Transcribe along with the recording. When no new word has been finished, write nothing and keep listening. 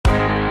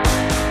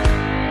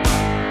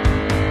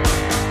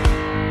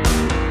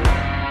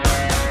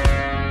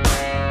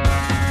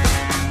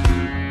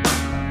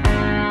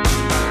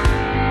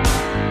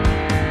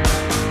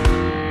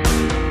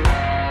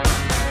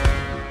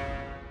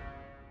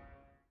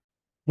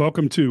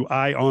Welcome to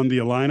Eye on the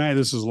Illini.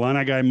 This is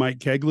Illini guy Mike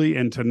Kegley,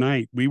 and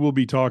tonight we will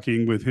be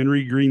talking with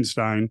Henry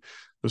Greenstein,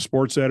 the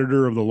sports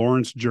editor of the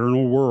Lawrence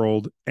Journal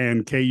World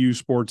and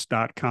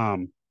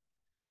KUSports.com.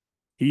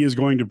 He is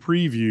going to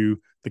preview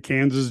the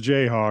Kansas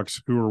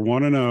Jayhawks, who are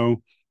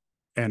 1-0,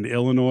 and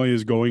Illinois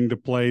is going to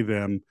play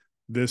them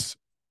this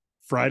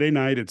Friday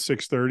night at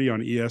 6:30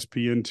 on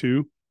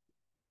ESPN2.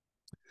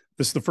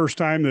 This is the first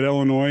time that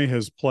Illinois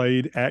has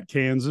played at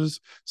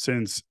Kansas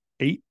since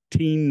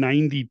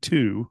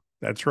 1892.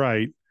 That's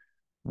right.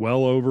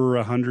 Well over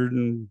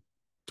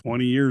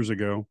 120 years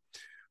ago,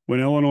 when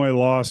Illinois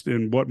lost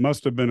in what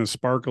must have been a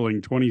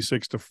sparkling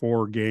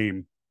 26-4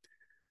 game.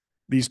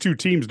 These two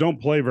teams don't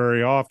play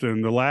very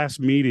often. The last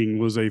meeting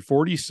was a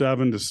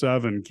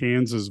 47-7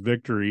 Kansas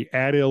victory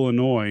at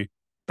Illinois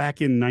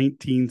back in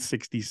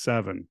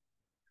 1967.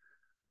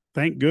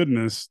 Thank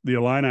goodness the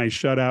Illini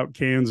shut out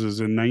Kansas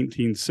in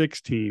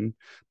 1916,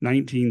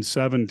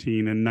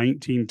 1917, and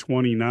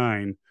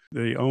 1929.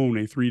 They own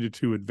a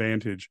 3-2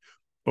 advantage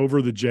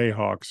over the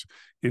Jayhawks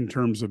in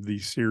terms of the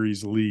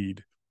series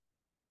lead.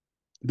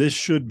 This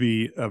should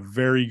be a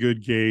very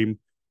good game,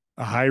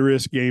 a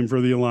high-risk game for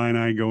the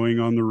Illini going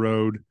on the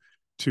road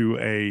to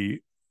a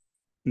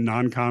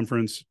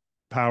non-conference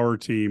power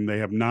team. They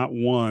have not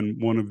won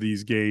one of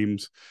these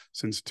games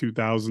since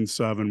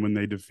 2007 when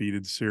they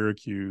defeated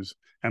Syracuse,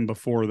 and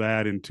before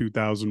that in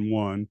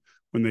 2001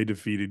 when they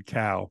defeated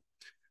Cal.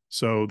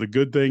 So the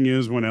good thing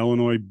is when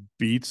Illinois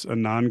beats a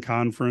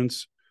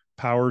non-conference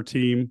power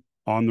team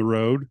on the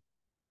road,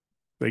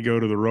 they go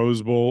to the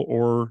Rose Bowl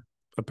or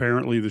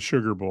apparently the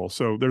Sugar Bowl.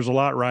 So there's a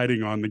lot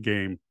riding on the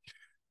game.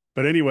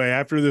 But anyway,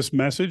 after this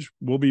message,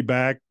 we'll be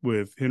back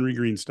with Henry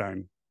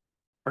Greenstein.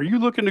 Are you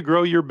looking to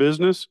grow your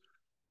business?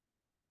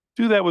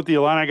 Do that with the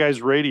Illini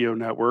Guys Radio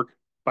Network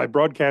by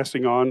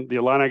broadcasting on the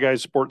Illini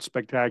Guys Sports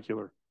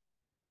Spectacular.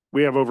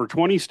 We have over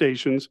 20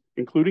 stations,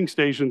 including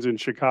stations in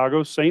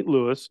Chicago, St.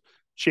 Louis,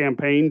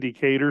 Champaign,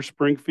 Decatur,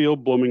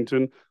 Springfield,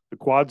 Bloomington, the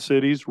Quad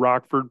Cities,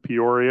 Rockford,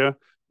 Peoria,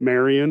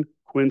 Marion,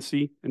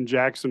 Quincy, and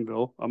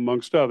Jacksonville,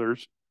 amongst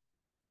others.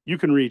 You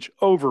can reach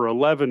over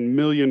 11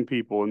 million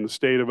people in the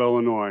state of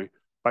Illinois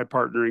by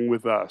partnering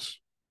with us.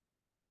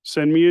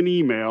 Send me an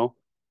email,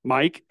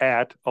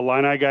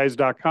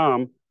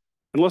 mike@IlliniGuys.com,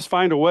 and let's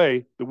find a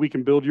way that we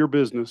can build your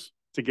business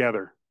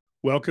together.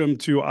 Welcome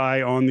to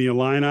Eye on the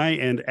Illini,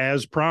 and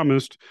as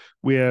promised,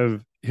 we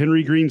have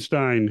Henry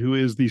Greenstein, who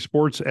is the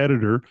sports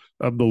editor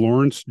of the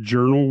Lawrence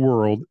Journal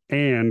World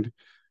and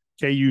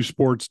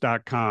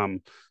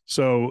KUSports.com.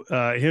 So,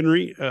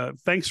 Henry,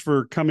 thanks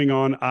for coming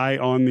on Eye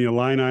on the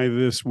Illini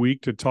this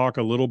week to talk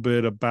a little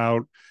bit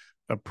about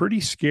a pretty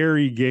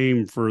scary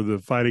game for the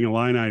Fighting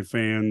Illini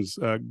fans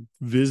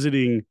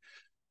visiting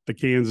the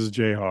Kansas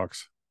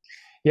Jayhawks.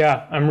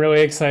 Yeah, I'm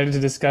really excited to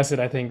discuss it.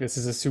 I think this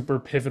is a super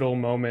pivotal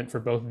moment for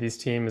both of these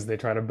teams as they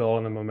try to build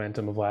on the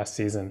momentum of last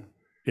season.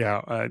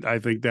 Yeah, I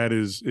think that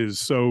is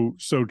so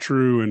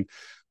true. And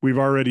we've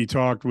already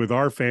talked with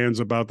our fans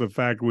about the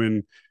fact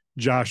when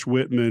Josh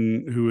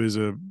Whitman, who is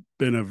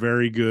been a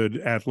very good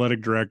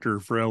athletic director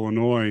for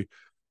Illinois,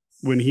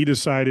 when he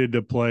decided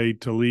to play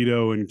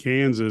Toledo and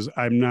Kansas,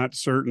 I'm not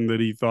certain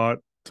that he thought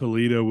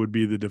Toledo would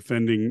be the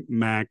defending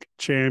MAC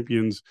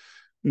champions,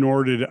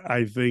 nor did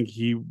I think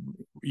he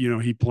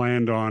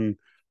planned on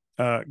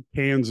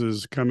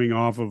Kansas coming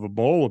off of a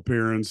bowl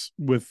appearance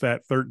with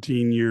that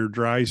 13-year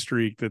dry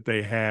streak that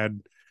they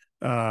had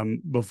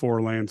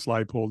before Lance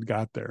Leipold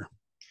got there.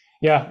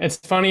 Yeah, it's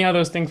funny how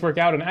those things work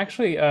out. And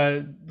actually,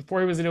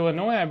 before he was at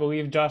Illinois, I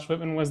believe Josh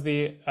Whitman was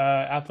the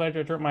athletic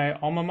director at my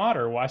alma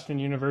mater, Washington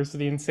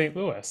University in St.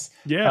 Louis.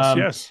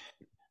 Yes.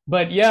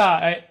 But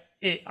yeah,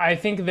 I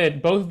think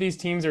that both of these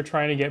teams are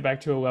trying to get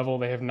back to a level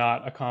they have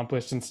not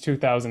accomplished since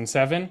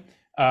 2007.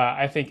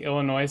 I think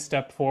Illinois'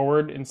 step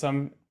forward in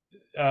some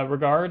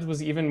regards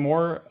was even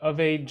more of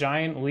a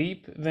giant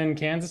leap than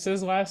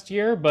Kansas's last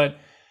year. But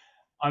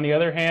on the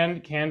other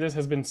hand, Kansas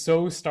has been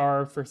so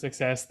starved for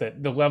success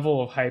that the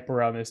level of hype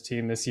around this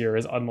team this year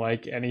is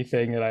unlike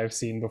anything that I've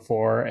seen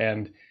before.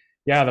 And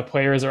yeah, the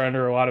players are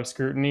under a lot of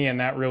scrutiny,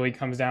 and that really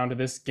comes down to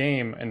this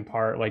game in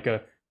part, like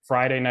a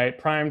Friday night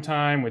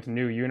primetime with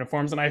new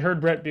uniforms. And I heard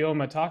Brett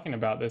Bielema talking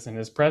about this in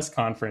his press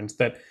conference,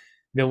 that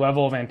the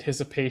level of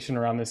anticipation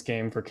around this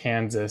game for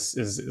Kansas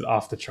is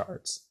off the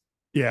charts.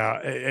 Yeah,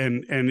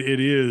 and it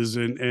is.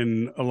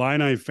 And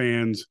Illini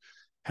fans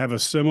have a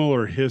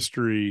similar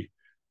history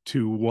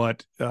to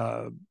what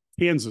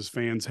Kansas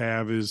fans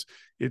have. Is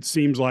it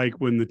seems like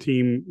when the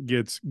team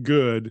gets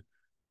good,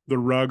 the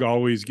rug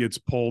always gets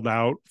pulled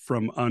out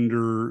from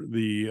under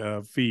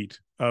the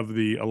feet of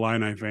the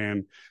Illini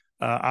fan.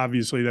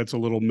 Obviously, that's a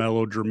little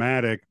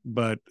melodramatic,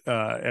 but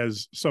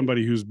as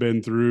somebody who's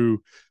been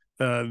through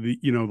the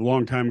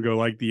long time ago,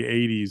 like the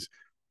 80s,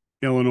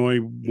 Illinois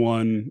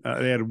won.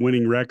 They had a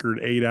winning record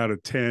 8 out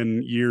of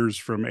 10 years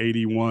from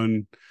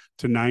 81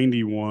 to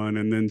 91,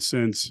 and then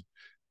since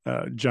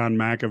John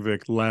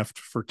Makovic left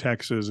for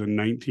Texas in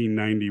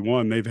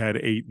 1991, they've had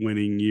 8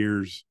 winning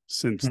years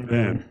since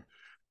then.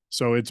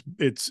 So it's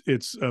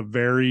a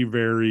very,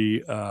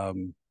 very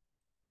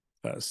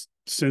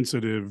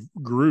sensitive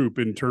group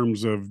in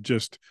terms of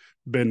just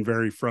been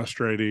very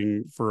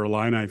frustrating for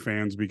Illini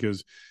fans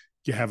because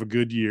you have a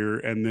good year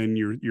and then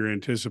you're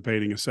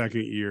anticipating a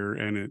second year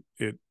and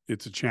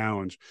it's a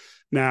challenge.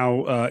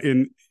 Now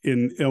in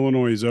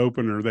Illinois'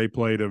 opener, they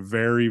played a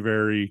very,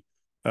 very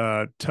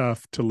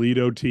tough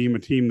Toledo team, a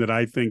team that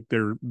I think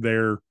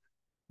their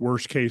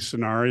worst case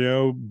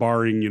scenario,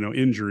 barring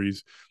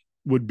injuries,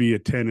 would be a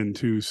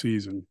 10-2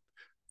 season.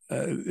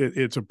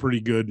 It's a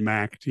pretty good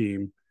MAC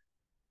team.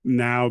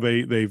 Now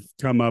they've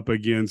come up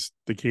against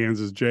the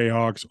Kansas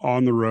Jayhawks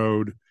on the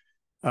road.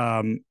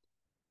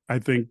 I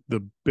think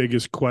the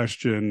biggest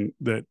question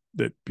that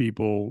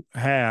people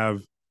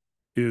have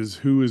is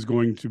who is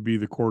going to be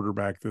the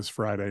quarterback this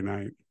Friday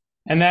night.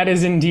 And that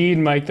is indeed,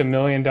 Mike, the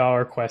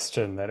million-dollar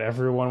question that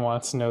everyone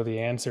wants to know the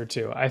answer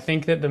to. I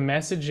think that the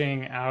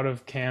messaging out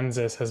of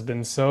Kansas has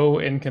been so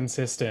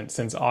inconsistent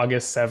since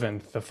August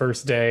 7th, the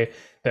first day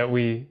that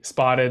we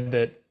spotted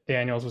that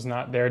Daniels was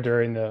not there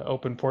during the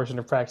open portion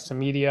of practice to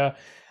media.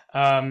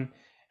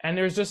 And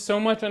there's just so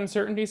much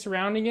uncertainty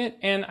surrounding it.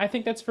 And I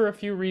think that's for a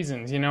few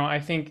reasons. I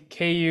think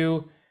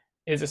KU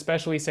is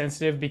especially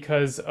sensitive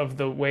because of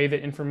the way that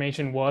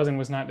information was and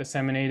was not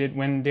disseminated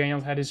when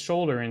Daniels had his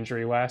shoulder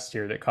injury last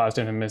year that caused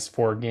him to miss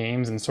 4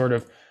 games and sort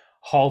of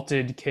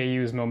halted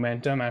KU's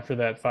momentum after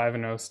that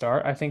 5-0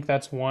 start. I think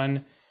that's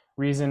one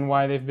reason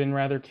why they've been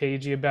rather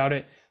cagey about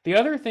it. The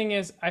other thing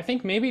is, I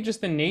think maybe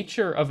just the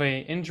nature of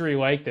an injury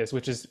like this,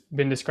 which has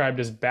been described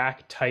as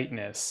back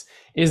tightness,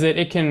 is that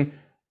it can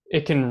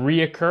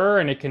reoccur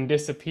and it can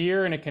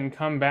disappear and it can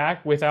come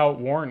back without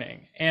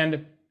warning.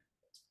 And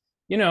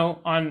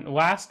on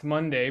last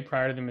Monday,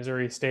 prior to the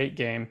Missouri State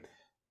game,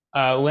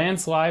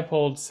 Lance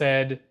Leipold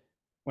said,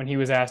 when he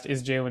was asked,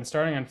 is Jalen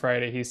starting on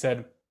Friday, he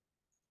said,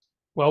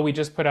 well, we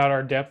just put out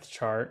our depth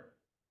chart,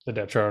 the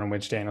depth chart on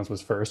which Daniels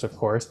was first, of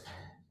course,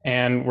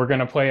 and we're going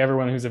to play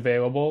everyone who's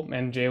available,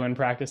 and Jalen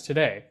practiced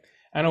today.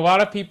 And a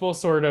lot of people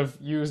sort of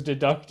used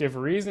deductive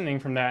reasoning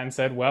from that and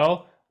said,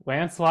 well,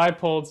 Lance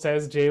Leipold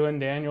says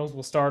Jalen Daniels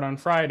will start on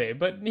Friday,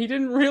 but he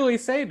didn't really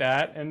say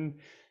that. And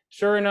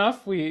sure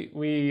enough, we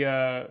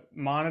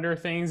monitor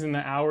things in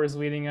the hours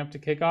leading up to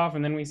kickoff,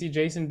 and then we see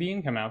Jason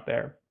Bean come out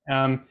there.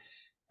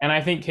 And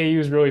I think KU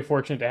is really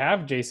fortunate to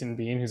have Jason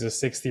Bean, who's a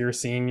 6th-year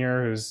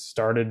senior who's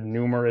started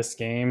numerous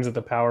games at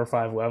the Power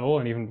 5 level,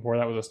 and even before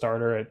that was a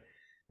starter at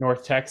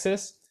North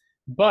Texas.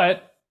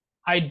 But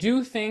I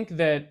do think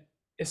that,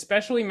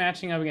 especially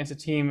matching up against a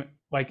team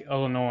like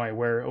Illinois,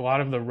 where a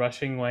lot of the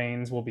rushing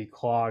lanes will be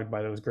clogged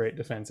by those great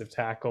defensive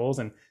tackles,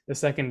 and the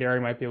secondary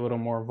might be a little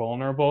more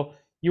vulnerable,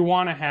 you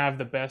want to have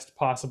the best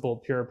possible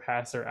pure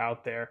passer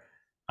out there.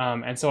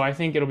 And so I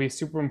think it'll be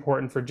super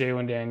important for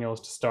Jalen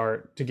Daniels to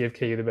start to give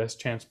KU the best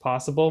chance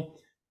possible.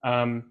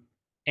 And,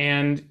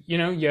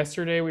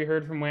 yesterday we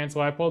heard from Lance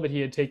Leipold that he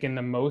had taken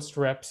the most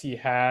reps he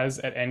has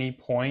at any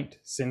point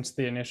since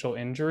the initial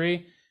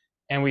injury.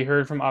 And we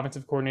heard from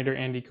offensive coordinator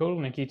Andy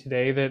Kotelnicki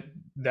today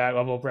that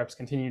level of reps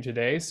continue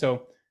today.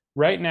 So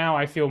right now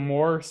I feel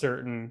more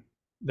certain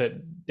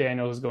that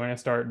Daniels is going to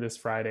start this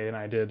Friday than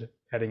I did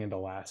heading into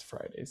last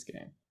Friday's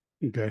game.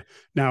 Okay.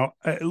 Now,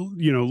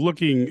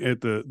 looking at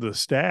the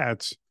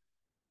stats,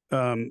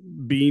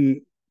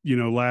 Bean,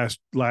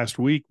 last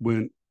week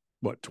went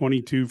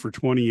 22 for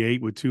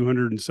 28 with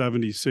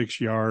 276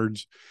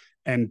 yards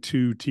and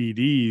 2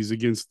 TDs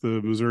against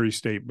the Missouri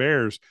State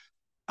Bears.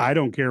 I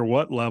don't care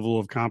what level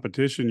of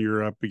competition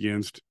you're up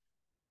against.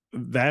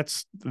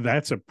 That's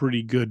a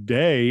pretty good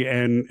day.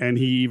 And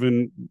he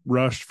even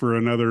rushed for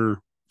another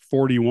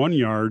 41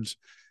 yards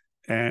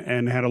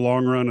and had a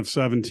long run of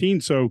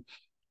 17. So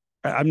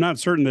I'm not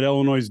certain that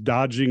Illinois is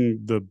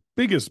dodging the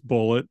biggest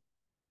bullet,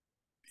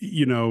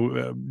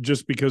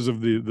 just because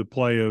of the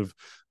play of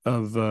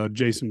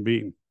Jason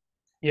Bean.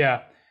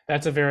 Yeah,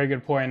 that's a very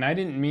good point. And I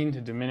didn't mean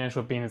to diminish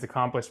what Bean has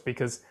accomplished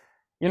because,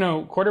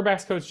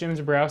 quarterbacks coach Jim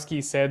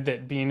Zabrowski said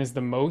that Bean is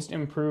the most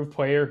improved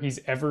player he's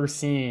ever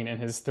seen in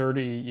his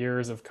 30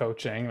 years of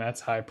coaching.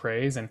 That's high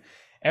praise. And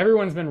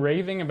everyone's been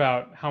raving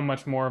about how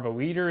much more of a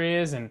leader he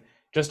is and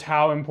just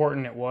how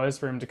important it was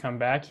for him to come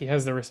back. He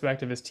has the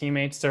respect of his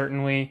teammates,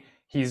 certainly.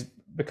 He's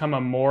become a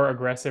more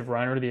aggressive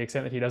runner to the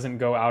extent that he doesn't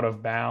go out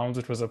of bounds,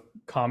 which was a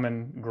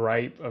common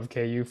gripe of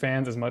KU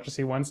fans as much as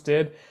he once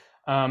did.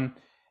 And,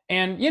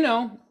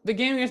 the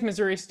game against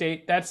Missouri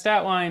State, that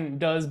stat line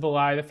does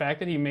belie the fact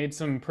that he made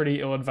some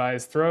pretty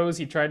ill-advised throws.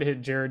 He tried to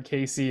hit Jared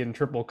Casey in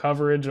triple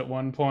coverage at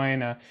one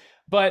point,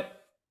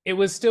 but it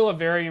was still a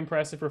very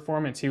impressive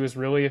performance. He was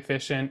really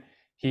efficient.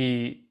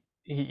 He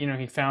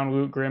found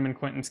Luke Grimm and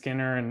Quentin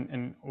Skinner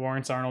and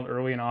Lawrence Arnold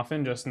early and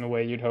often, just in the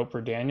way you'd hope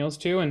for Daniels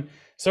to. And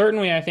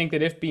certainly I think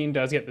that if Bean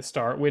does get the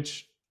start,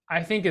 which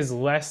I think is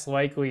less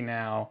likely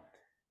now,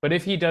 but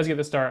if he does get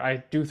the start,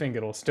 I do think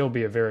it'll still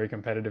be a very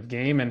competitive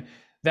game. And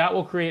that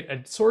will create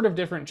a sort of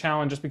different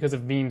challenge just because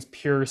of Bean's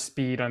pure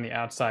speed on the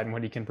outside and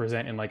what he can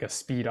present in like a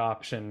speed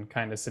option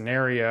kind of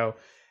scenario.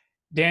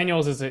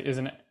 Daniels is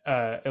an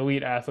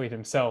elite athlete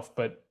himself,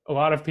 but a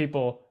lot of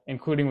people,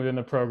 including within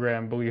the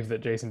program, believe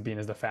that Jason Bean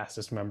is the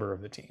fastest member of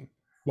the team.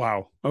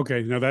 Wow.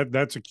 Okay. Now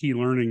that's a key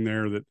learning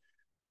there that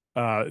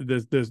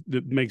this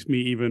that makes me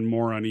even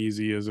more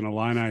uneasy as an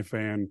Illini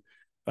fan,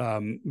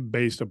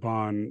 based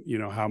upon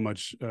how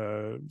much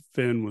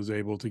Finn was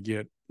able to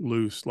get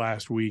loose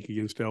last week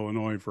against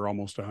Illinois for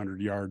almost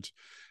 100 yards.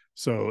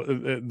 So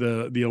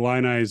the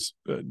Illini's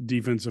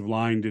defensive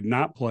line did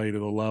not play to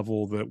the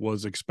level that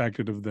was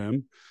expected of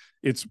them.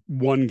 It's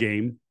one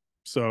game,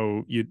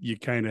 so you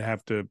kind of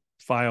have to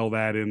file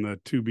that in the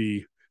to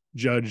be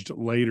judged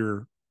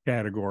later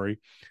category.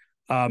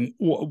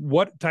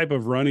 What type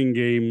of running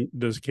game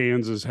does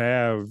Kansas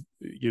have,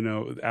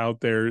 out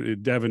there?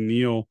 Devin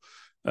Neal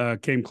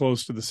came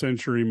close to the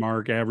century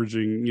mark,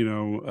 averaging,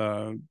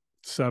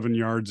 7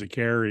 yards a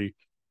carry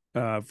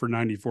for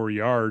 94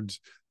 yards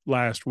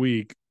last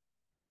week.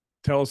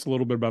 Tell us a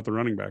little bit about the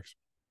running backs.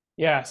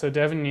 Yeah, so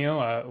Devin Neal,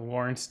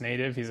 Lawrence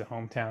native, he's a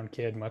hometown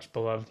kid, much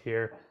beloved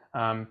here.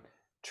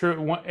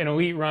 True, an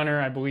elite runner,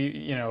 I believe,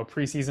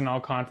 preseason all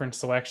conference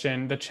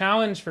selection. The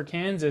challenge for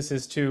Kansas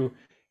is to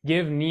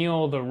give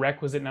Neal the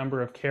requisite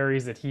number of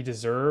carries that he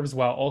deserves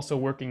while also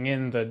working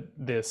in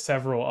the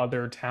several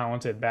other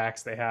talented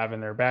backs they have in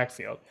their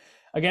backfield.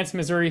 Against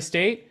Missouri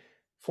State,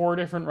 4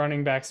 different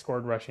running backs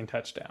scored rushing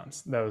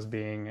touchdowns, those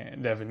being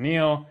Devin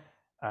Neal,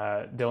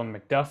 Dylan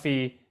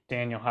McDuffie,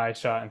 Daniel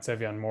Highshot, and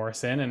Sevion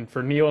Morrison. And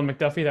for Neal and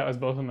McDuffie, that was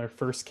both on their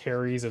first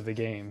carries of the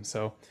game.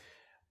 So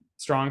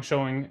strong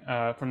showing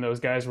from those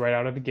guys right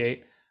out of the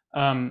gate.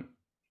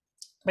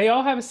 They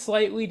all have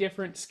slightly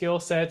different skill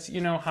sets.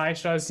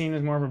 Highshot is seen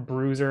as more of a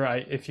bruiser.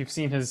 If you've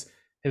seen his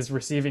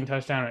receiving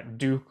touchdown at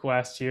Duke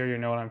last year, you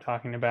know what I'm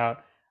talking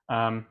about.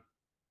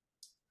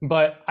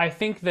 But I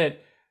think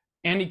that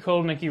Andy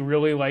Kotelnicki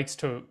really likes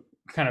to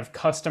kind of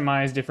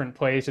customize different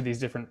plays to these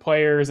different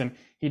players, and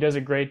he does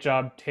a great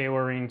job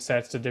tailoring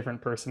sets to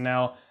different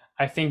personnel.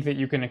 I think that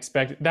you can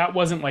expect that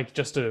wasn't like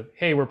just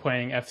hey, we're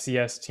playing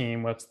FCS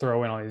team, let's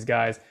throw in all these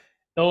guys.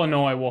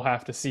 Illinois will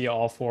have to see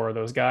all 4 of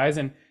those guys,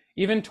 and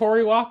even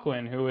Torrey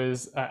Loughlin, who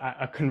is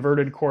a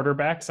converted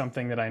quarterback,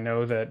 something that I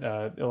know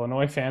that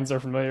Illinois fans are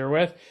familiar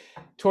with.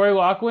 Torrey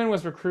Loughlin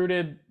was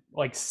recruited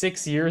like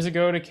 6 years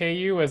ago to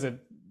KU as a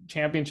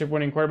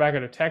championship-winning quarterback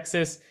out of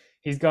Texas.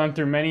 He's gone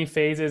through many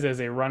phases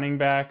as a running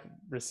back,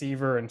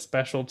 receiver, and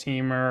special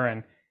teamer,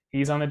 and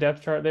he's on the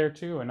depth chart there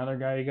too. Another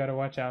guy you got to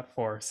watch out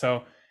for.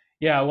 So,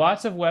 yeah,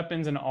 lots of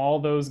weapons, and all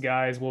those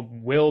guys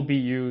will be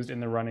used in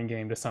the running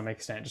game to some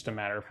extent, just a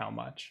matter of how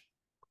much.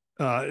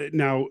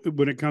 Now,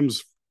 when it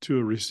comes to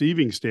a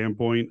receiving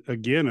standpoint,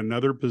 again,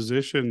 another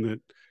position that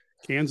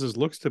Kansas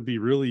looks to be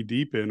really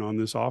deep in on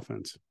this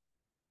offense.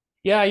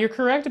 Yeah, you're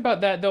correct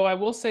about that, though. I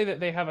will say that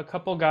they have a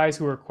couple guys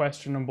who are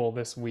questionable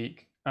this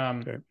week.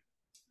 Okay.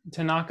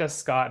 Tanaka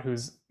Scott,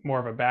 who's more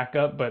of a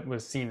backup, but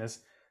was seen as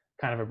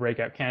kind of a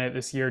breakout candidate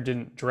this year,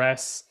 didn't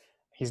dress.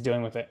 He's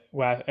dealing with it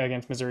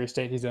against Missouri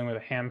State. He's dealing with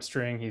a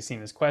hamstring. He's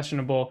seen as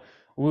questionable.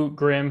 Luke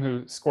Grimm,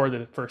 who scored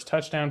the first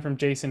touchdown from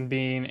Jason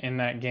Bean in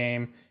that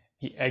game,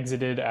 he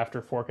exited after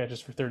 4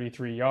 catches for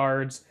 33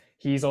 yards.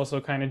 He's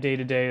also kind of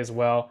day-to-day as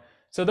well.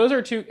 So those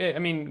are 2. I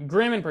mean,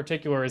 Grimm in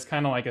particular is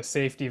kind of like a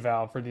safety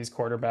valve for these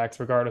quarterbacks,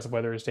 regardless of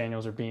whether it's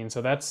Daniels or Bean.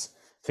 So that's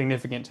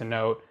significant to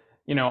note.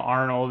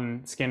 Arnold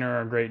and Skinner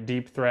are great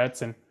deep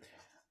threats.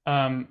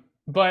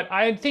 But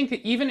I think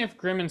that even if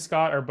Grimm and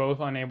Scott are both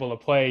unable to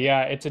play,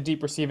 yeah, it's a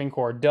deep receiving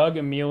core. Doug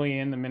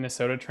Emelian, the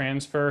Minnesota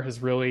transfer,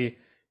 has really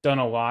done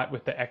a lot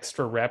with the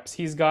extra reps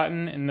he's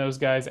gotten in those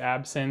guys'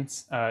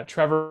 absence.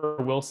 Trevor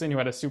Wilson, who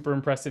had a super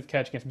impressive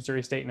catch against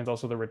Missouri State and is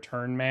also the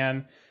return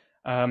man,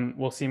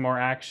 we'll see more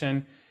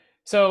action.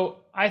 So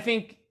I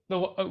think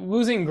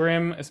losing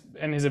Grimm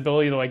and his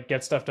ability to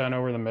get stuff done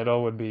over the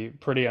middle would be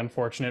pretty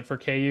unfortunate for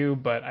KU,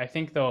 but I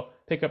think they'll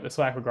pick up the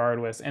slack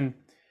regardless. And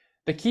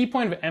the key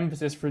point of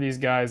emphasis for these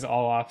guys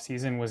all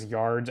offseason was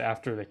yards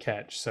after the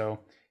catch. So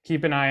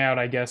keep an eye out,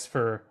 I guess,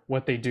 for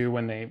what they do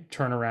when they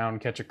turn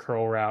around, catch a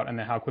curl route, and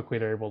then how quickly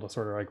they're able to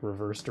sort of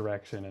reverse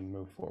direction and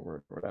move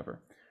forward or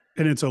whatever.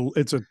 And it's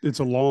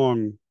a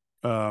long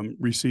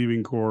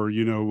receiving core,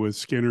 with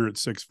Skinner at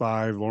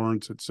 6'5",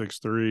 Lawrence at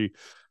 6'3".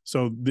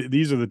 So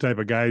these are the type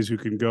of guys who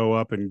can go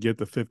up and get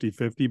the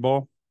 50-50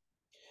 ball.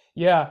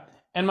 Yeah.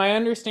 And my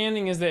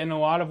understanding is that in a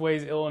lot of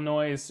ways,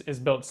 Illinois is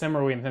built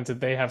similarly in the sense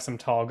that they have some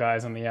tall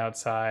guys on the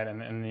outside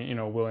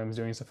and Williams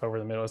doing stuff over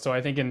the middle. So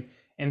I think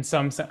in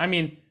some sense, I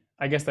mean,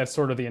 I guess that's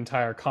sort of the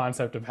entire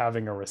concept of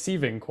having a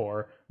receiving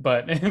core,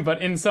 but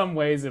in some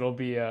ways it'll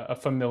be a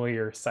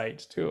familiar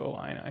sight to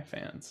Illini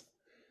fans.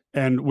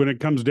 And when it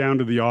comes down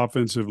to the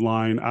offensive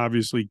line,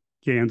 obviously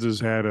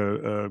Kansas had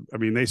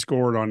they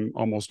scored on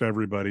almost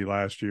everybody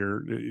last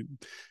year.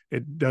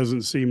 It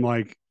doesn't seem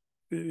like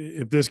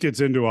if this gets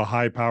into a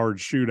high-powered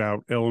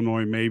shootout,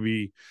 Illinois may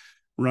be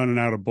running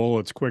out of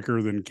bullets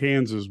quicker than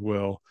Kansas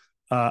will.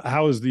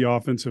 How has the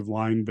offensive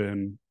line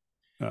been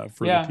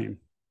for the team?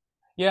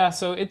 Yeah,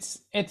 so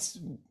it's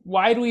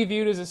widely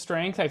viewed as a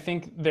strength. I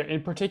think that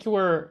in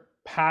particular,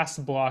 pass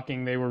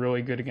blocking, they were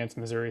really good against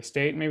Missouri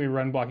State. Maybe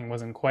run blocking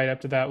wasn't quite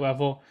up to that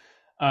level.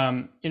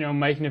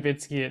 Mike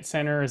Nowitzki at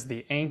center is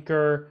the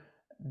anchor.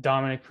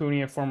 Dominic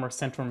Puni, a former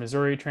Central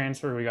Missouri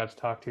transfer we got to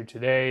talk to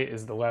today,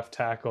 is the left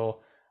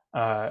tackle.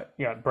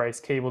 You got Bryce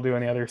Cable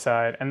on the other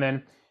side. And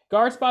then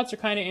guard spots are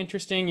kind of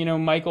interesting. You know,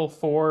 Michael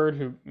Ford,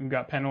 who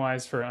got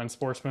penalized for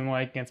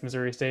unsportsmanlike against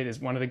Missouri State, is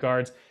one of the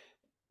guards.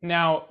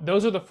 Now,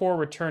 those are the 4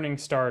 returning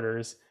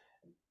starters.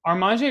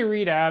 Armandre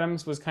Reed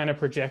Adams was kind of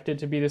projected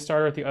to be the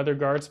starter at the other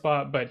guard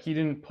spot, but he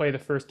didn't play the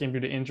first game due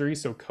to injury,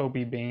 so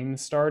Kobe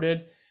Baines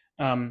started.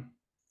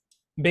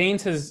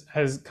 Baines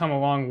has come a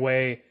long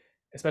way,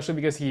 especially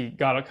because he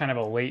got a kind of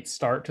a late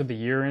start to the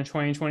year in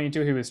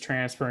 2022. He was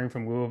transferring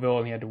from Louisville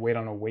and he had to wait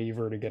on a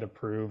waiver to get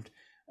approved.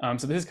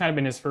 So this has kind of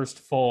been his first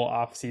full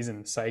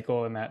off-season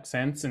cycle in that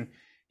sense, and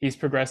he's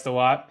progressed a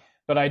lot.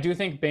 But I do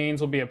think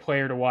Baines will be a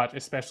player to watch,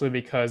 especially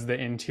because the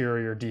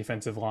interior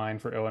defensive line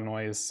for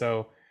Illinois is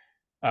so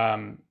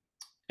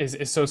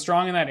so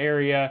strong in that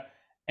area.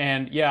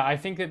 And yeah, I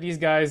think that these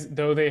guys,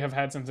 though they have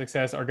had some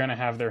success, are going to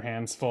have their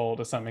hands full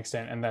to some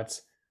extent, and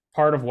that's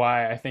part of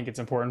why I think it's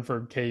important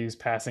for KU's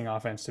passing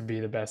offense to be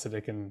the best that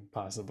it can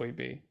possibly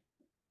be.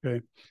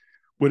 Okay.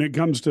 When it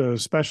comes to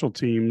special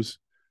teams,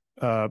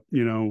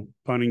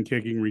 punting,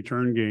 kicking,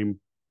 return game,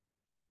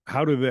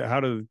 how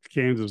do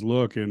Kansas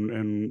look?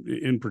 And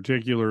in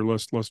particular,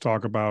 let's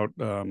talk about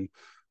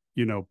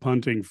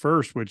punting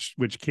first,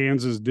 which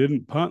Kansas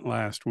didn't punt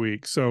last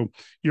week. So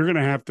you're going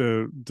to have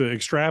to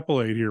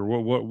extrapolate here.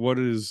 What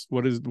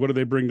do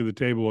they bring to the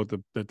table at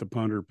the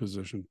punter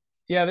position?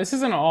 Yeah, this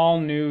is an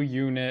all-new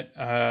unit,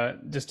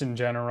 just in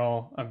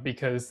general,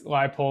 because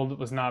Leipold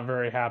was not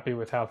very happy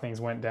with how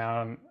things went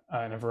down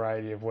in a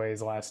variety of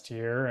ways last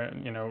year.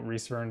 And,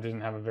 Reese Vern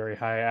didn't have a very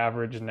high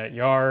average in net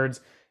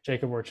yards.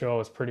 Jacob Ochoa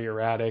was pretty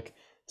erratic.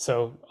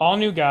 So all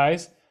new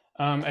guys.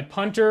 At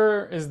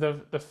punter is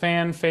the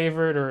fan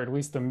favorite, or at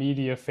least the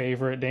media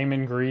favorite,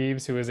 Damon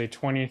Greaves, who is a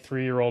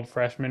 23-year-old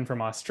freshman from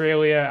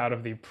Australia out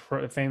of the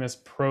famous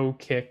Pro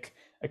Kick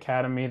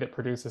Academy that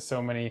produces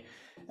so many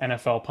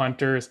NFL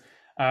punters.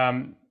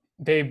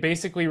 They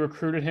basically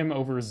recruited him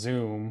over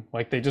Zoom.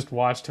 Like, they just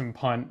watched him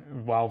punt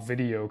while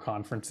video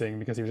conferencing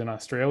because he was in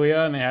Australia,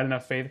 and they had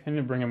enough faith in him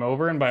to bring him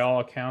over. And by all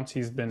accounts,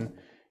 he's been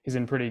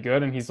pretty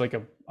good, and he's like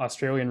a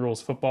Australian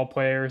rules football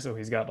player, so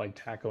he's got like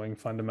tackling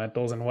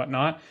fundamentals and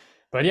whatnot.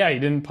 But yeah, he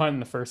didn't punt in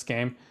the first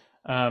game.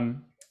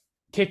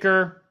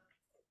 Kicker,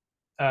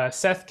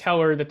 Seth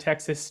Keller, the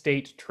Texas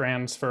State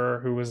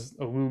transfer, who was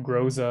a Lou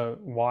Groza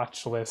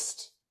watch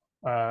list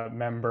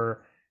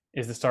member,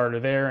 is the starter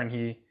there, and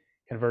he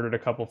converted a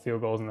couple field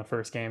goals in the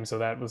first game, so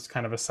that was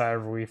kind of a sigh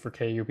of relief for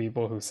KU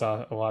people who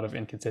saw a lot of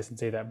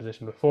inconsistency at that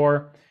position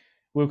before.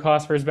 Luke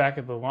Hosper is back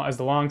as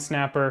the long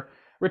snapper.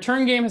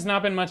 Return game has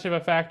not been much of a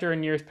factor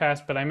in years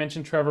past, but I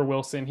mentioned Trevor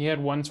Wilson. He had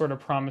one sort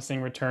of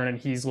promising return, and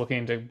he's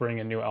looking to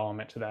bring a new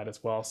element to that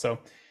as well. So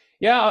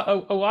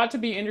yeah, a lot to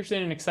be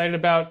interested and excited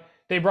about.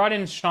 They brought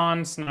in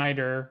Sean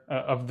Snyder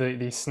of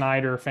the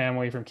Snyder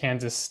family from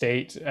Kansas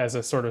State as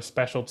a sort of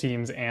special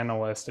teams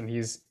analyst, and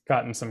he's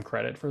gotten some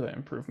credit for the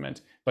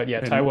improvement. But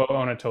yeah, Taiwo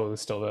Onatolu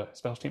is still the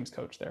special teams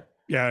coach there.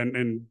 Yeah,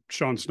 and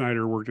Sean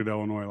Snyder worked at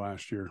Illinois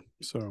last year.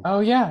 So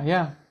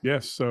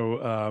Yes.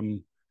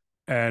 So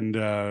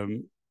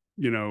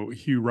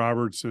Hugh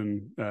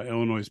Robertson,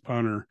 Illinois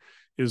punter,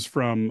 is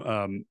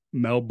from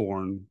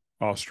Melbourne,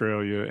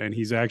 Australia, and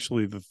he's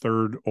actually the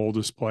 3rd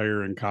oldest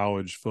player in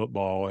college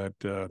football at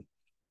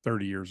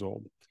 30 years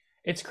old.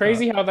 It's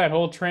crazy how that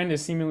whole trend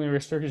is seemingly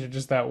restricted to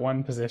just that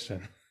one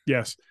position.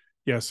 Yes,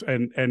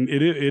 and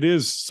it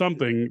is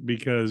something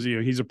because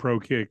he's a Pro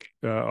Kick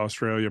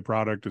Australia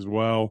product as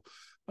well.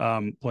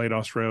 Played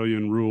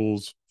Australian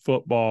rules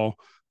football.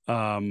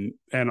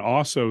 And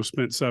also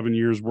spent 7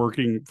 years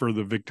working for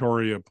the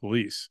Victoria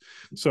Police.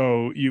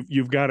 So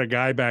you've got a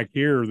guy back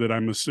here that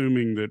I'm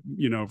assuming that,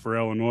 for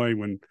Illinois,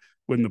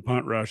 when the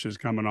punt rush is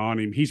coming on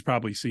him, he's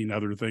probably seen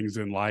other things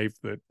in life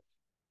that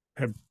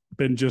have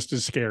been just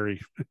as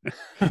scary.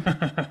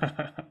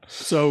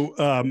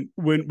 So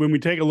when we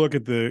take a look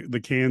at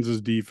the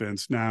Kansas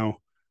defense now,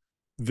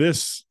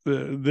 this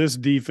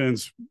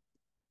defense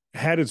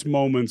had its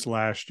moments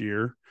last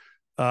year.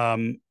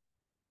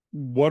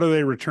 What are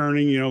they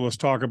returning? Let's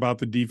talk about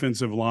the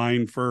defensive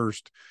line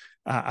first.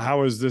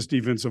 How is this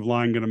defensive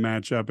line going to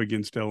match up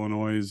against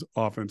Illinois'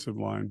 offensive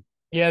line?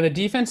 Yeah, the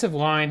defensive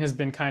line has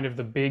been kind of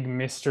the big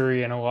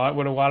mystery and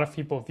what a lot of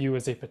people view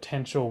as a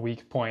potential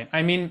weak point.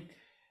 I mean,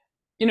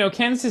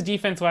 Kansas's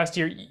defense last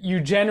year, you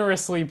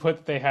generously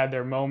put they had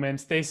their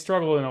moments. They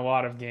struggled in a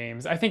lot of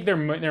games. I think their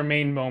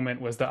main moment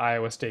was the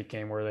Iowa State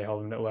game where they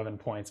held them to 11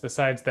 points.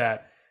 Besides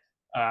that,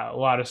 a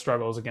lot of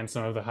struggles against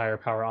some of the higher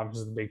power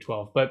offenses of the Big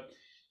 12. But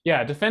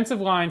yeah,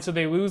 defensive line. So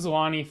they lose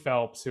Lonnie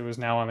Phelps, who is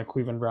now on the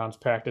Cleveland Browns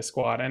practice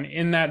squad. And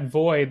in that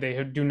void,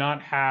 they do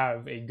not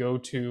have a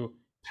go-to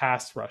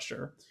pass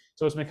rusher.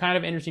 So it's been kind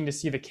of interesting to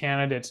see the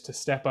candidates to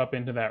step up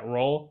into that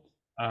role.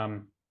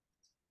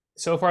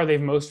 So far,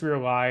 they've mostly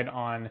relied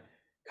on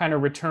kind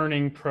of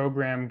returning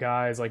program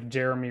guys like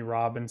Jeremy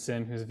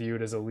Robinson, who's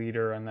viewed as a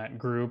leader in that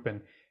group, and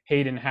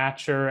Hayden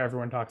Hatcher.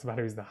 Everyone talks about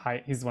how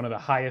he's one of the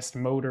highest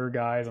motor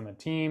guys on the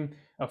team,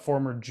 a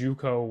former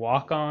JUCO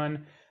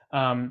walk-on.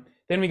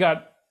 Then we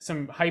got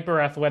some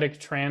hyper athletic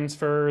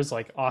transfers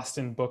like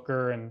Austin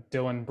Booker and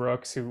Dylan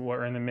Brooks, who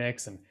were in the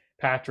mix, and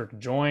Patrick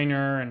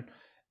Joyner. And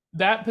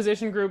that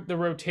position group, the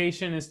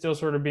rotation is still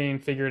sort of being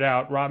figured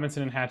out.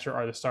 Robinson and Hatcher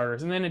are the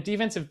starters. And then at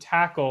defensive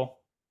tackle,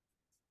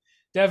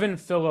 Devin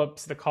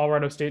Phillips, the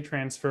Colorado State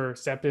transfer,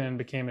 stepped in and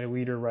became a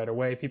leader right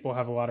away. People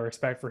have a lot of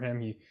respect for him.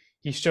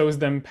 He shows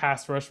them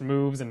pass rush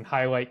moves and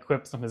highlight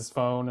clips on his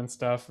phone and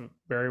stuff.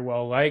 Very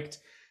well liked.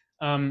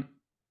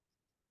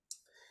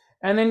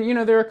 And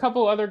then, there are a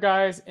couple other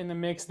guys in the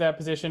mix that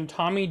position.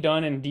 Tommy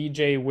Dunn and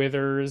DJ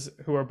Withers,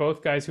 who are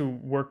both guys who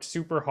worked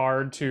super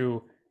hard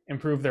to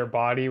improve their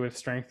body with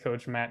strength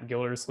coach Matt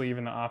Gildersleeve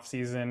in the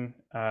offseason,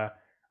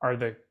 are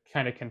the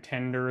kind of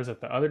contenders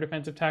at the other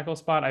defensive tackle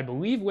spot. I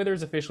believe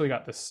Withers officially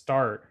got the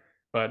start,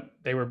 but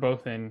they were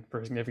both in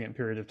for significant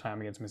periods of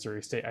time against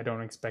Missouri State. I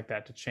don't expect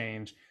that to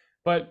change.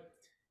 But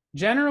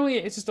generally,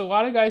 it's just a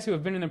lot of guys who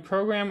have been in the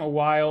program a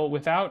while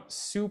without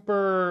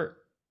super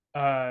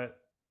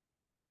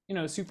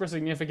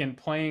significant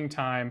playing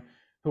time,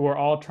 who are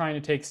all trying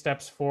to take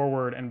steps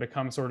forward and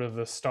become sort of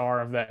the star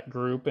of that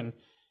group. And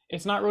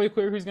it's not really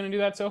clear who's going to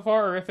do that so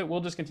far, or if it will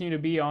just continue to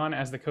be on,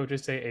 as the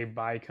coaches say, a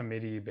by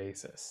committee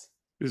basis.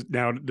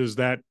 Now, does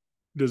that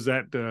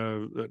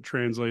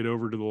translate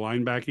over to the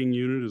linebacking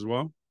unit as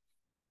well?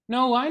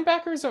 No,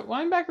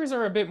 linebackers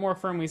are a bit more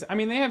firmly. I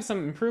mean, they have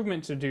some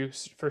improvement to do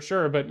for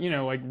sure, but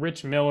like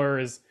Rich Miller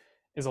is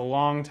a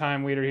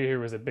long-time leader. He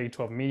was at Big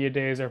 12 Media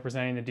Days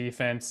representing the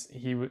defense.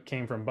 He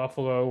came from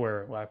Buffalo,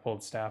 where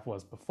Leipold's staff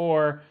was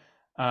before.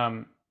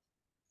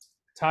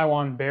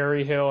 Taiwan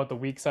Berryhill at the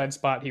weak side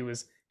spot. He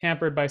was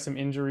hampered by some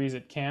injuries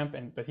at camp,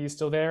 but he's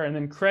still there. And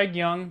then Craig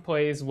Young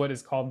plays what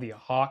is called the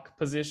hawk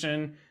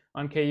position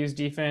on KU's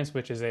defense,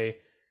 which is a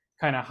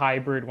kind of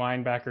hybrid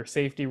linebacker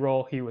safety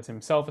role. He was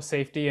himself a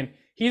safety, and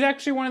he's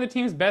actually one of the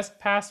team's best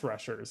pass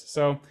rushers.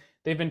 So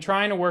they've been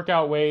trying to work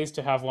out ways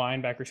to have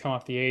linebackers come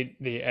off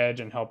the edge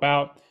and help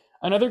out.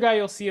 Another guy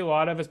you'll see a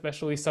lot of,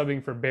 especially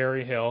subbing for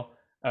Berryhill,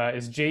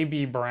 is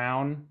J.B.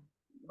 Brown,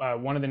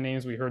 one of the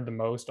names we heard the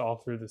most all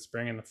through the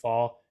spring and the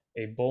fall,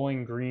 a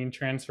Bowling Green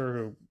transfer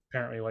who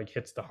apparently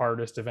hits the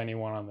hardest of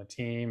anyone on the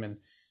team. And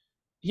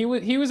he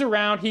was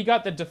around. He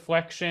got the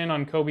deflection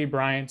on Kobe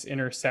Bryant's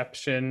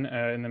interception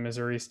in the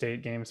Missouri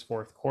State game's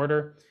fourth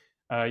quarter.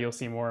 You'll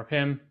see more of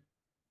him.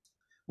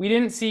 We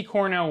didn't see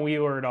Cornell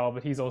Wheeler at all,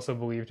 but he's also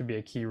believed to be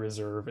a key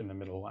reserve in the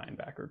middle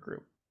linebacker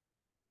group.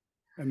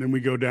 And then we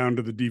go down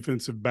to the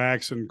defensive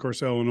backs, and of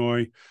course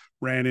Illinois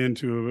ran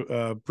into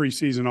a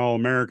preseason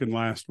All-American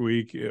last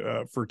week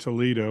for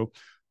Toledo.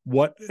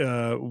 What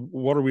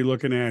are we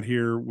looking at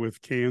here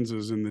with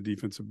Kansas in the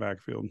defensive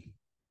backfield?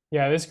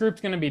 Yeah, this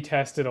group's going to be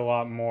tested a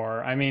lot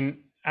more. I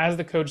mean, as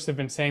the coaches have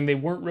been saying, they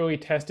weren't really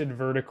tested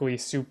vertically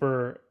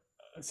super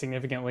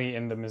significantly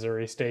in the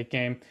Missouri State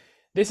game.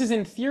 This is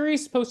in theory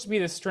supposed to be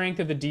the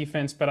strength of the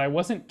defense, but I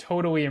wasn't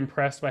totally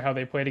impressed by how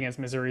they played against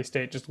Missouri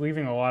State, just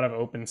leaving a lot of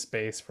open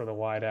space for the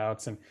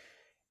wideouts. And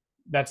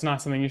that's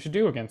not something you should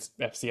do against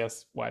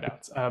FCS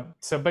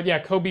wideouts. But yeah,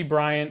 Kobe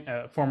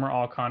Bryant, former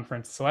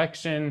all-conference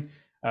selection,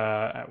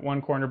 at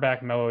one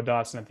cornerback, Mello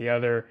Dotson at the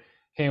other,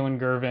 Kalen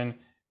Gervin,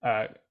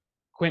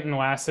 Quentin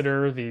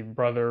Lassiter, the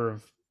brother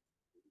of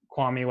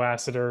Kwame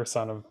Lassiter,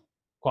 son of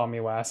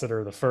Kwame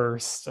Lassiter the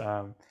first,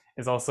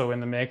 is also in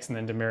the mix, and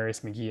then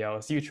Demarius McGee,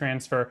 LSU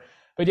transfer.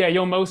 But yeah,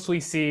 you'll mostly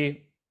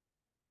see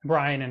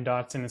Bryan and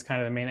Dotson as kind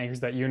of the main anchors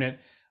of that unit.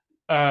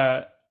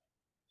 At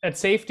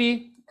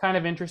safety, kind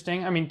of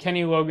interesting. I mean,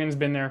 Kenny Logan's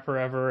been there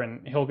forever,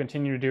 and he'll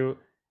continue to do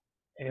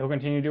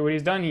what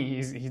he's done.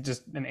 He's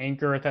just an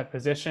anchor at that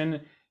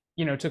position.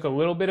 Took a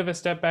little bit of a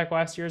step back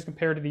last year as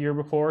compared to the year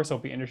before, so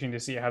it'll be interesting to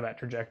see how that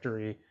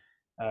trajectory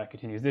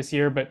continues this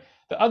year. But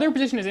the other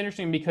position is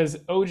interesting because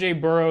O.J.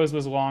 Burroughs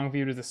was long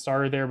viewed as a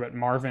starter there, but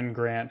Marvin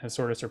Grant has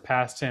sort of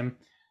surpassed him.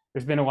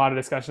 There's been a lot of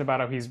discussion about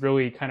how he's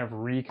really kind of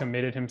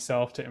recommitted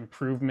himself to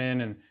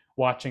improvement and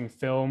watching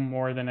film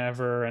more than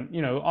ever. And,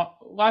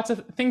 lots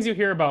of things you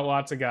hear about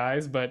lots of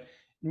guys, but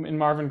in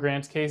Marvin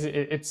Grant's case,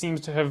 it seems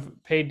to have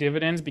paid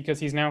dividends because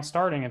he's now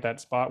starting at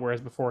that spot,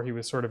 whereas before he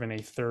was sort of in a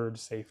third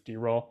safety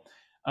role.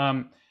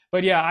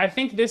 But yeah, I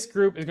think this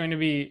group is going to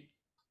be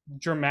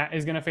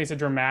face a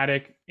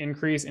dramatic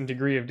increase in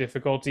degree of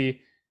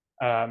difficulty.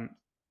 The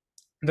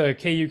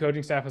KU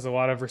coaching staff has a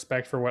lot of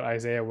respect for what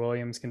Isaiah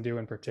Williams can do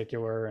in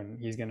particular, and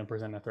he's going to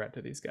present a threat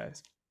to these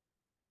guys.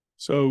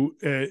 So,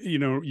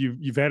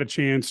 you've had a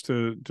chance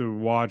to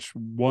watch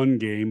one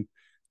game.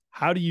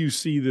 How do you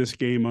see this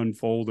game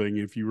unfolding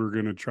if you were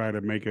going to try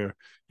to make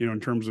in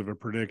terms of a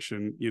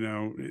prediction,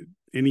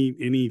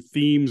 any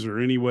themes or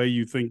any way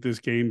you think this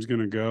game's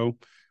going to go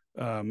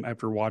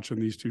after watching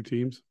these two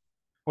teams?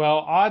 Well,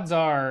 odds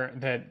are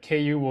that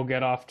KU will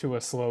get off to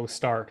a slow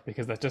start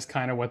because that's just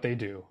kind of what they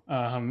do.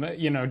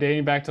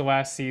 Dating back to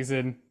last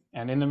season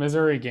and in the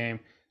Missouri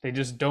game, they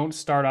just don't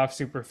start off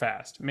super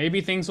fast.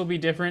 Maybe things will be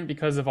different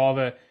because of all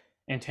the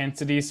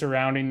intensity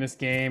surrounding this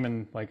game,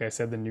 and like I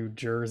said, the new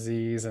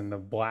jerseys and the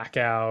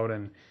blackout,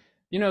 and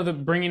the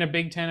bringing a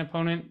Big Ten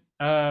opponent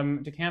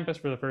to campus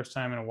for the first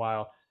time in a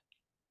while.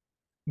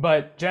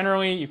 But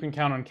generally, you can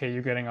count on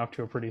KU getting off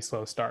to a pretty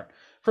slow start.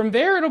 From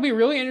there, it'll be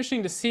really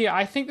interesting to see.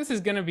 I think this is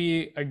going to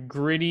be a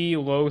gritty,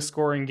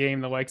 low-scoring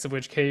game, the likes of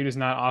which KU does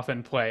not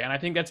often play. And I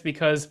think that's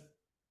because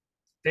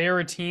they are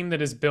a team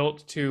that is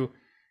built to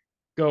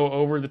go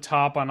over the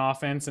top on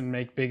offense and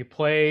make big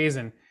plays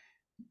and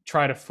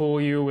try to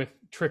fool you with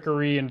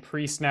trickery and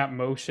pre-snap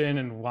motion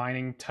and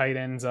lining tight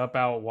ends up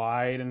out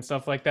wide and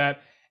stuff like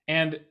that.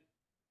 And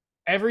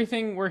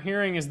everything we're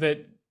hearing is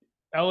that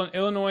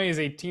Illinois is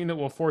a team that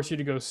will force you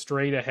to go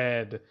straight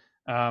ahead.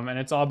 And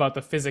it's all about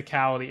the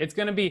physicality. It's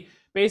going to be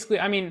basically,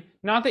 I mean,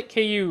 not that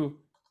KU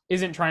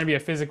isn't trying to be a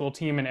physical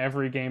team in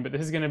every game, but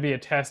this is going to be a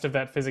test of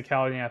that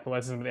physicality and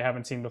athleticism that they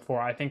haven't seen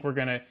before. I think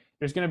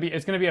it's going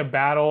to be a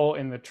battle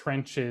in the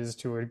trenches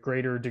to a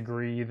greater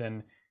degree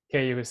than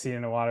KU has seen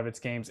in a lot of its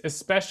games,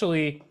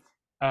 especially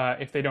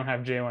if they don't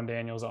have Jalen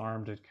Daniels'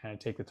 arm to kind of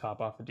take the top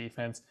off the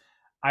defense.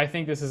 I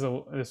think this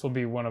will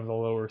be one of the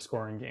lower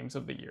scoring games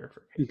of the year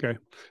for KU. Okay,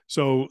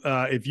 so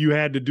if you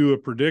had to do a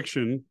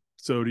prediction,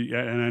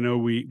 and I know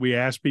we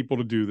asked people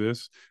to do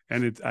this,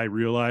 and I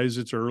realize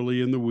it's early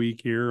in the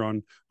week here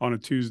on a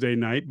Tuesday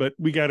night, but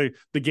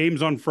the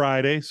game's on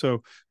Friday,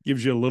 so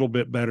gives you a little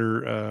bit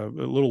better, a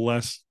little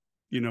less,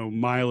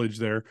 mileage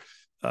there.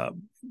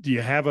 Do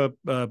you have a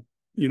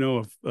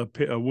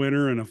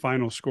winner and a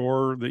final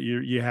score that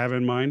you have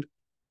in mind?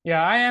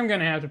 Yeah, I am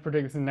going to have to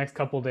predict this in the next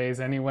couple of days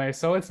anyway,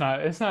 so it's not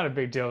a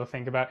big deal to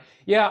think about.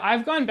 Yeah,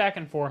 I've gone back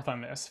and forth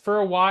on this. For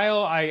a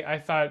while, I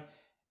thought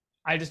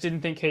I just didn't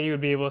think KU would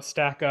be able to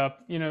stack up.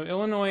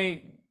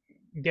 Illinois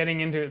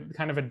getting into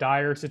kind of a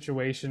dire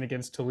situation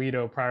against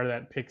Toledo prior to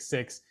that pick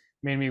six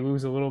made me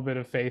lose a little bit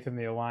of faith in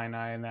the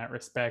Illini in that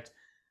respect.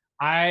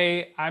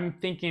 I'm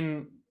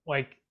thinking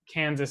like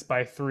Kansas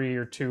by 3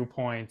 or 2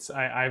 points.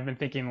 I've been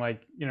thinking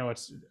like,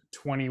 it's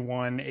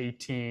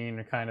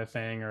 21-18 kind of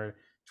thing, or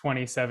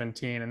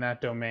 2017 in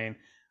that domain.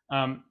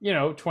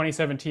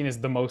 2017 is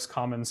the most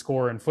common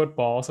score in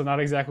football, so not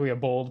exactly a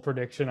bold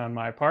prediction on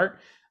my part.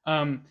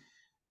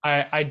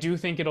 I do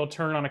think it'll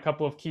turn on a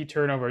couple of key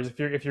turnovers.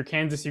 If you're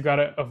Kansas, you got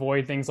to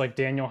avoid things like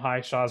Daniel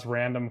Highshaw's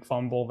random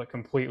fumble that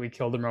completely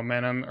killed the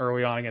momentum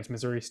early on against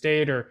Missouri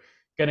State, or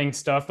getting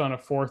stuffed on a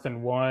 4th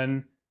and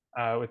 1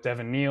 with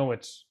Devin Neal,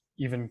 which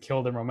even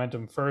killed their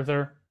momentum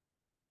further.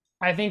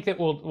 I think that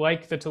will,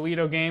 like the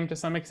Toledo game to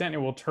some extent, it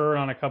will turn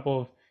on a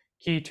couple of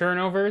key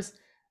turnovers,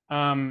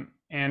 and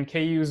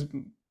KU's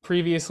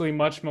previously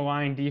much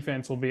maligned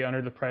defense will be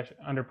under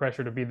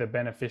pressure to be the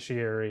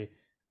beneficiary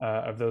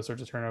of those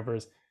sorts of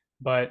turnovers.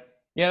 But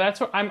yeah, that's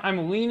what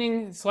I'm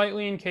leaning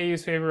slightly in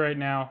KU's favor right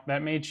now.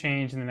 That may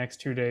change in the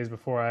next 2 days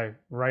before I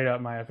write up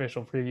my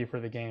official preview for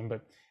the game,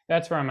 but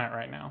that's where I'm at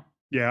right now.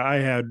 Yeah, I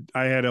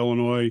had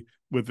Illinois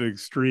with an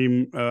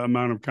extreme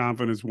amount of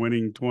confidence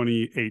winning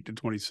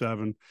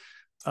 28-27.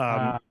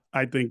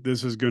 I think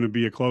this is going to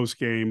be a close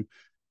game.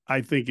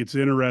 I think it's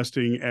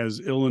interesting as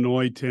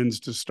Illinois tends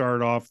to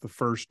start off the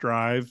first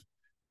drive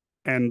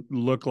and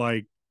look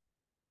like,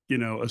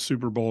 a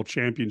Super Bowl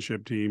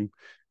championship team.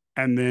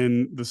 And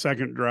then the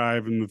second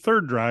drive and the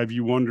third drive,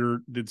 you wonder,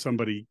 did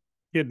somebody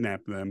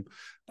kidnap them?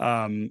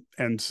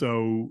 And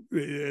so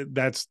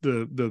that's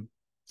the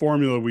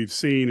formula we've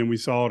seen, and we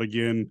saw it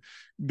again.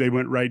 They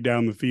went right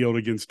down the field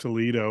against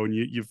Toledo, and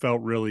you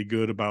felt really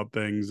good about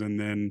things. And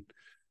then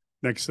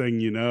next thing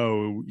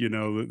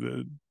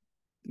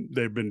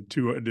there've been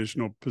 2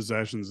 additional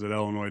possessions that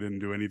Illinois didn't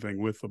do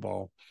anything with the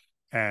ball.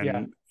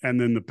 And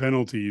then the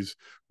penalties,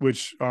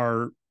 which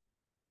are,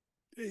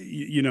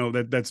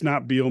 that's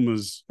not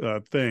Bielema's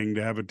thing,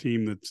 to have a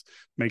team that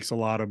makes a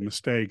lot of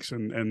mistakes.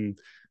 And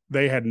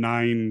they had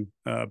 9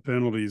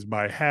 penalties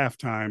by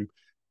halftime,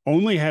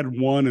 only had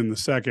 1 in the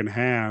second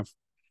half,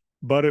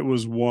 but it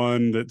was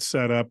one that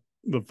set up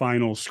the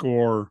final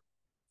score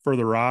for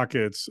the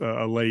Rockets,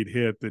 a late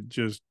hit that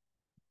just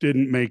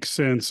didn't make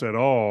sense at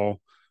all.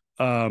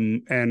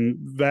 And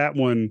that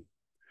one,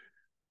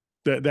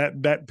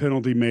 that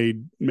penalty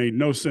made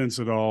no sense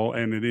at all,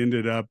 and it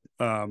ended up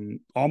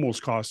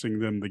almost costing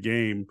them the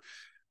game.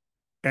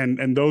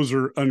 And those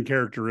are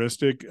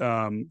uncharacteristic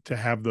to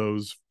have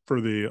those for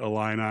the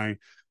Illini.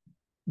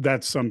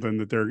 That's something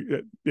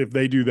that if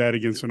they do that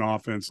against an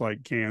offense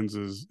like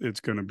Kansas,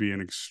 it's going to be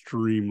an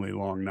extremely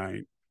long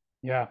night.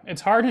 Yeah,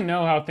 it's hard to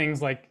know how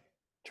things like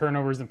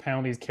turnovers and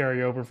penalties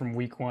carry over from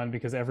week 1,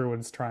 because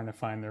everyone's trying to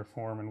find their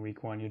form in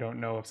week 1. You don't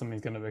know if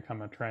something's going to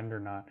become a trend or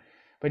not.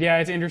 But yeah,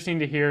 it's interesting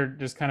to hear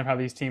just kind of how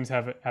these teams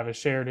have a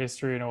shared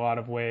history in a lot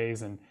of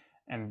ways,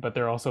 but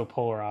they're also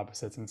polar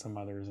opposites in some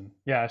others. And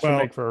yeah, it should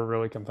make for a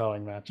really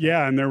compelling match.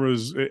 Yeah,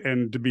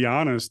 and to be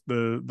honest,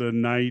 the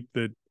night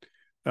that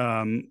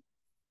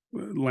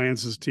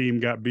Lance's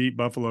team got beat,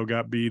 Buffalo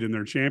got beat in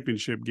their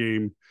championship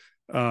game,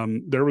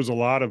 there was a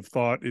lot of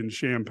thought in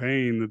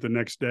Champaign that the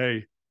next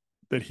day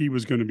that he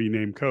was going to be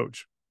named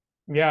coach.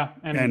 Yeah,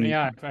 and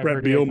yeah, I've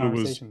Brett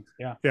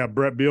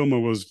Bielema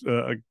was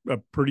a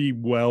pretty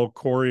well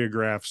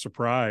choreographed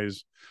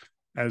surprise,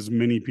 as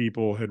many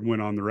people had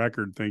went on the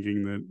record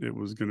thinking that it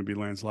was going to be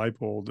Lance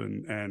Leipold,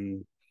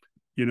 and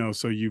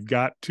so you've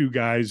got 2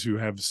 guys who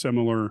have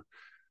similar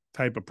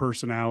type of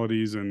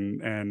personalities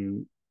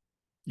and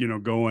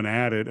going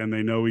at it, and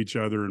they know each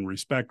other and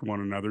respect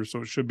one another.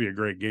 So it should be a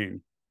great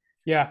game.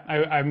 Yeah,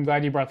 I'm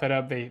glad you brought that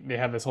up. They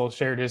have this whole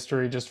shared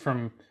history just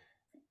from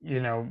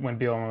when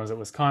Bielema was at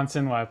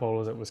Wisconsin, Leipold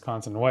was at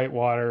Wisconsin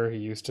Whitewater. He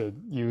used to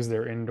use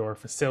their indoor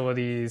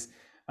facilities.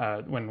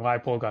 When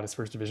Leipold got his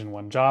first Division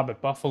I job at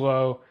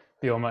Buffalo,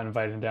 Bielema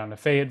invited him down to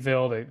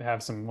Fayetteville to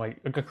have some like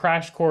a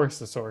crash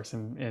course of sorts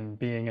in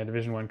being a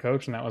Division I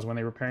coach, and that was when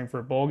they were preparing for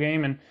a bowl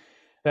game. And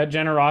that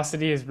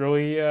generosity has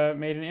really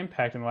made an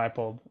impact in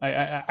Leipold.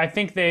 I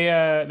think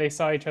they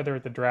saw each other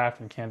at the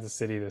draft in Kansas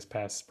City this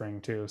past spring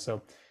too,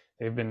 so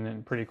they've been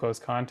in pretty close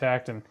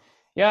contact. And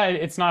yeah,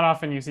 it's not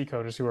often you see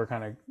coaches who are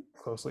kind of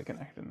closely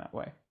connected in that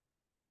way.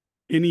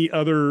 Any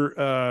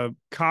other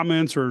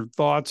comments or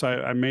thoughts?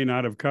 I may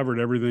not have covered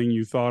everything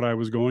you thought I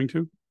was going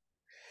to.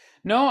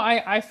 No,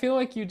 I feel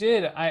like you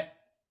did.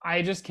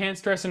 I just can't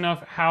stress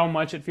enough how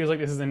much it feels like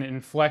this is an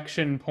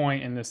inflection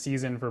point in the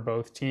season for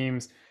both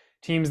teams.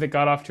 Teams that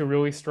got off to a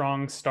really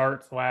strong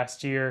start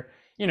last year.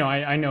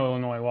 I know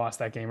Illinois lost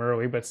that game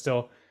early, but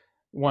still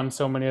won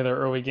so many other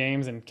early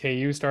games, and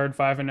KU started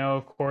 5-0,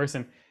 of course.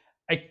 And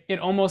it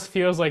almost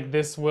feels like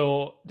this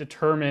will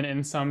determine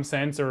in some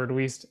sense, or at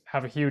least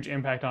have a huge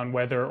impact on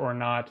whether or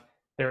not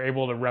they're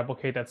able to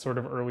replicate that sort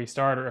of early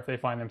start, or if they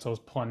find themselves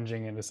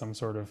plunging into some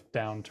sort of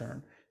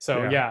downturn.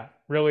 So yeah,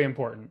 really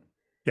important.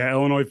 Yeah,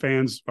 Illinois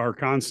fans are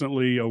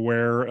constantly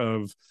aware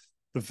of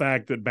the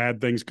fact that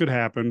bad things could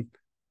happen,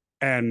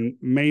 and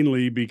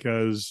mainly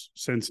because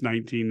since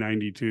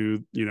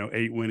 1992,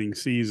 8 winning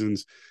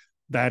seasons.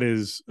 That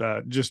is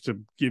just to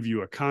give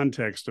you a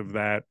context of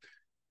that.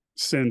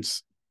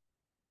 Since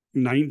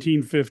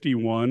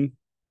 1951,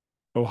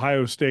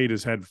 Ohio State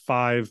has had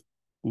 5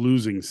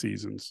 losing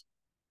seasons.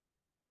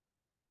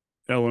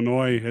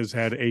 Illinois has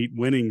had 8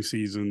 winning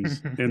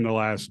seasons in the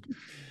last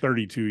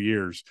 32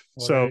 years.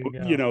 Well, so,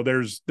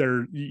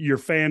 there your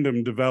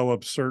fandom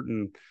develops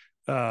certain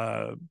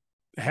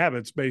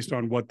habits based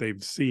on what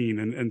they've seen.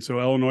 And so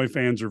Illinois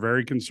fans are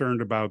very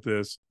concerned about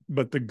this.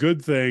 But the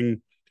good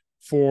thing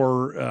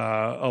for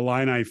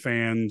Illini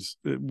fans,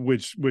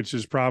 which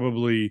is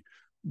probably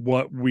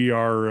what we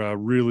are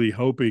really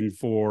hoping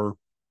for,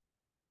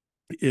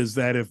 is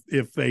that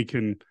if they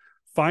can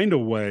find a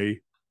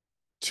way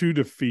to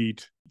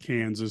defeat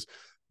Kansas,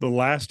 the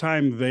last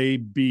time they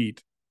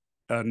beat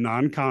a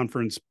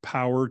non-conference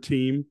power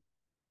team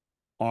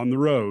on the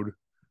road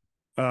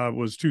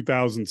was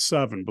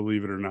 2007,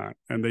 believe it or not.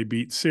 And they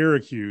beat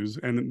Syracuse,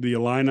 and the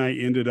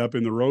Illini ended up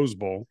in the Rose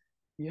Bowl.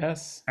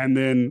 Yes. And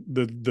then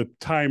the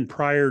time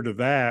prior to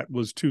that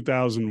was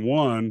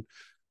 2001,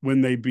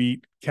 when they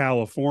beat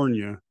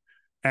California,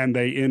 and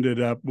they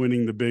ended up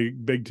winning the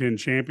Big Ten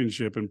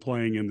championship and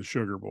playing in the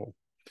Sugar Bowl.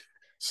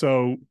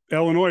 So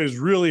Illinois is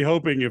really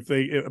hoping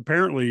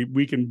apparently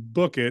we can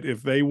book it.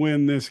 If they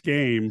win this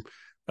game,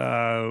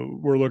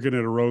 we're looking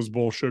at a Rose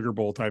Bowl, Sugar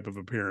Bowl type of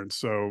appearance.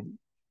 So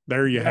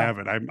there you have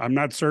it. I'm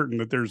not certain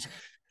that there's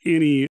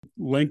any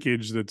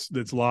linkage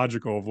that's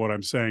logical of what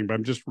I'm saying, but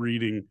I'm just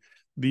reading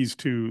these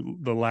two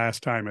the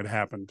last time it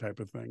happened type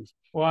of things.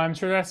 Well, I'm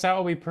sure that stat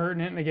will be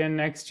pertinent again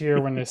next year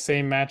when the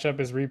same matchup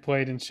is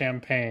replayed in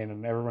Champaign,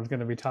 and everyone's going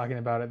to be talking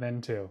about it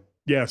then too.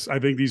 Yes, I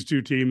think these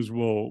two teams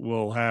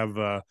will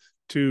have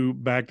 2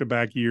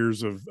 back-to-back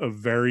years of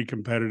very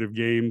competitive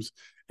games.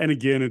 And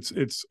again,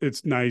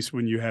 it's nice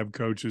when you have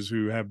coaches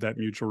who have that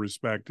mutual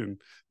respect and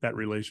that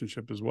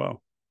relationship as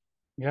well.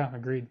 Yeah,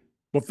 agreed.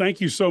 Well,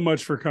 thank you so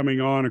much for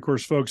coming on. Of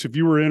course, folks, if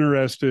you were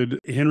interested,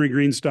 Henry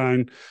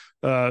Greenstein,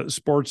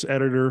 sports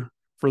editor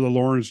for the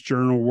Lawrence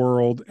Journal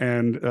World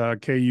and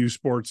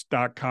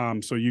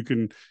kusports.com. So you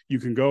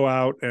can go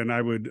out, and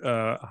I would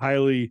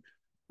highly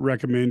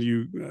recommend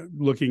you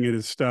looking at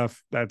his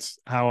stuff. That's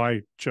how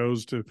I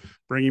chose to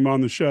bring him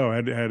on the show.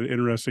 Had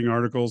interesting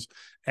articles,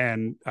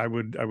 and I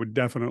would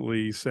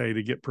definitely say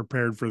to get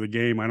prepared for the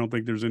game. I don't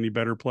think there's any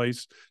better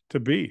place to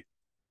be.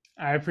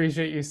 I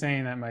appreciate you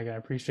saying that, Mike. I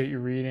appreciate you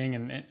reading,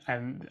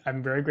 and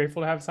I'm very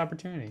grateful to have this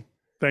opportunity.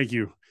 Thank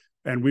you.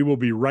 And we will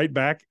be right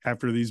back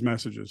after these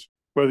messages.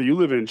 Whether you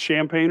live in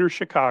Champaign or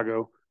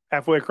Chicago,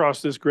 halfway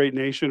across this great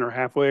nation or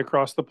halfway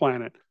across the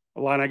planet,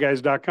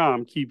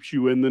 IlliniGuys.com keeps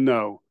you in the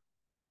know.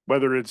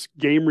 Whether it's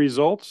game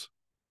results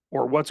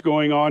or what's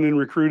going on in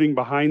recruiting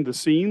behind the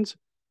scenes,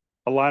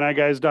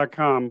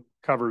 IlliniGuys.com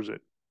covers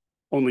it.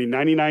 Only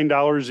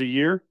 $99 a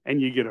year, and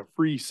you get a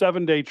free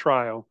 7-day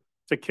trial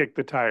to kick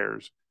the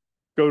tires.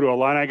 Go to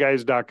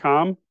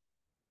IlliniGuys.com,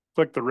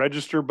 click the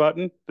register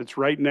button that's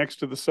right next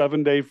to the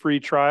 7-day free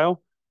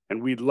trial,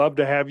 and we'd love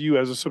to have you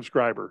as a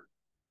subscriber.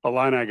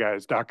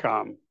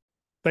 IlliniGuys.com.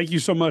 Thank you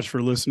so much for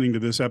listening to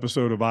this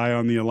episode of Eye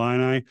on the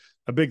Illini.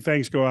 A big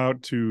thanks go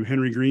out to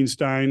Henry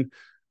Greenstein,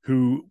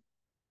 who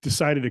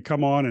decided to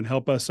come on and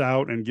help us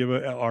out and give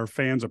our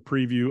fans a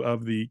preview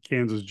of the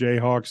Kansas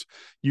Jayhawks.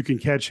 You can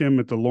catch him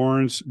at the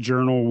Lawrence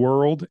Journal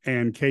World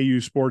and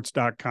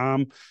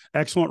kusports.com.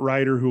 Excellent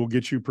writer who will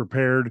get you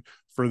prepared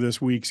for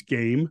this week's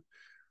game.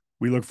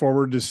 We look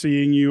forward to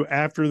seeing you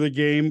after the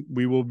game.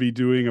 We will be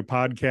doing a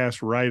podcast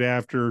right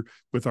after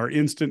with our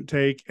instant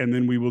take, and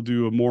then we will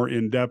do a more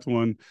in-depth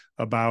one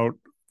about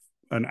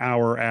an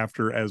hour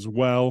after as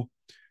well.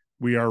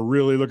 We are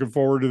really looking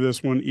forward to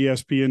this one.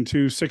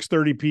 ESPN2,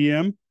 6:30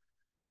 p.m.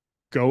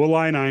 Go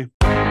Illini.